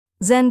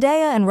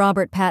Zendaya and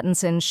Robert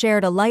Pattinson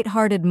shared a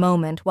light-hearted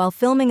moment while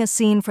filming a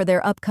scene for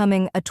their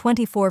upcoming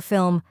A24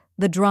 film,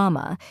 The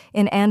Drama,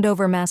 in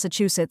Andover,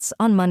 Massachusetts,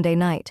 on Monday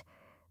night.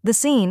 The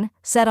scene,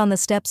 set on the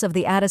steps of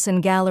the Addison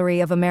Gallery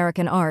of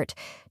American Art,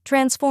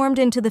 transformed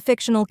into the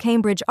fictional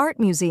Cambridge Art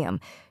Museum,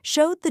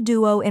 showed the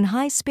duo in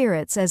high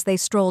spirits as they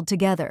strolled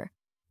together.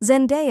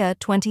 Zendaya,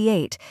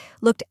 28,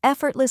 looked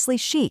effortlessly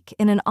chic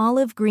in an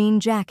olive green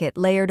jacket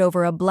layered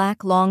over a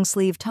black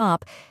long-sleeve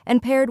top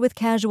and paired with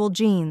casual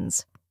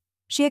jeans.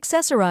 She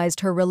accessorized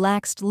her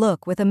relaxed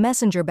look with a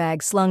messenger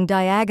bag slung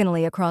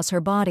diagonally across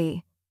her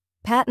body.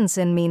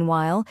 Pattinson,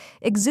 meanwhile,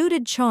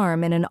 exuded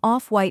charm in an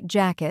off-white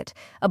jacket,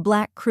 a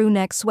black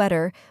crew-neck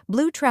sweater,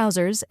 blue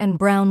trousers, and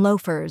brown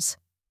loafers.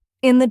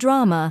 In The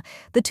Drama,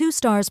 the two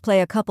stars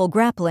play a couple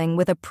grappling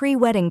with a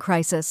pre-wedding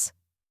crisis.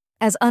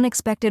 As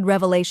unexpected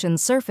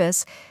revelations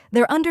surface,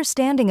 their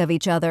understanding of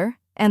each other,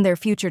 and their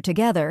future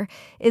together,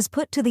 is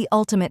put to the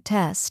ultimate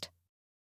test.